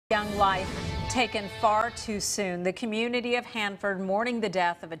Young life taken far too soon. The community of Hanford mourning the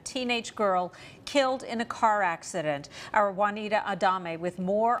death of a teenage girl killed in a car accident. Our Juanita Adame with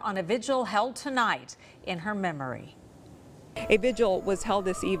more on a vigil held tonight in her memory. A vigil was held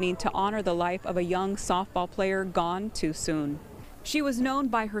this evening to honor the life of a young softball player gone too soon. She was known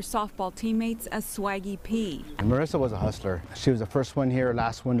by her softball teammates as Swaggy P. Marissa was a hustler. She was the first one here,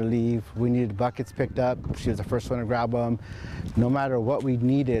 last one to leave. We needed buckets picked up. She was the first one to grab them. No matter what we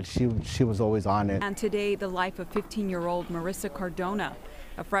needed, she was always on it. And today, the life of 15-year-old Marissa Cardona,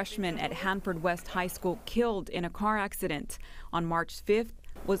 a freshman at Hanford West High School killed in a car accident on March 5th,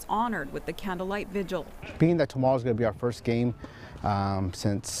 was honored with the candlelight vigil. Being that tomorrow's going to be our first game,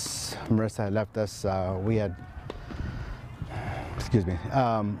 since Marissa had left us,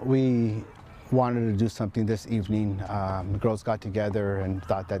 we wanted to do something this evening. The girls got together and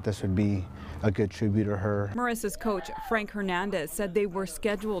thought that this would be a good tribute to her. Marissa's coach, Frank Hernandez, said they were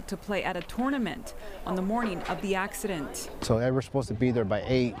scheduled to play at a tournament on the morning of the accident. So they were supposed to be there by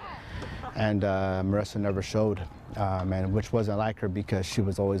 8, and Marissa never showed, and which wasn't like her because she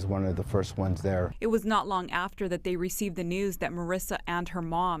was always one of the first ones there. It was not long after that they received the news that Marissa and her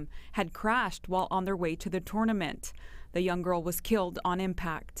mom had crashed while on their way to the tournament. The young girl was killed on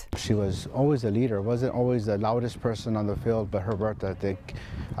impact. She was always a leader, wasn't always the loudest person on the field, but her work ethic,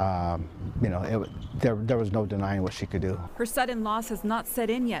 there was no denying what she could do. Her sudden loss has not set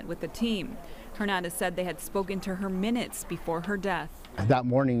in yet with the team. Hernandez said they had spoken to her minutes before her death. That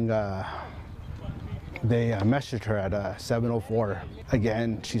morning, they messaged her at 7:04.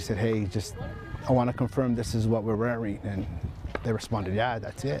 Again, she said, hey, I want to confirm this is what we're wearing. And they responded, yeah,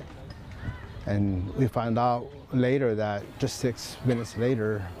 that's it. And we found out later that just 6 minutes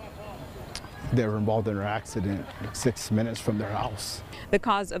later, they were involved in an accident 6 minutes from their house. The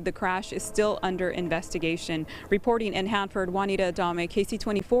cause of the crash is still under investigation. Reporting in Hanford, Juanita Adame,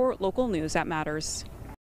 KC24, local news that matters.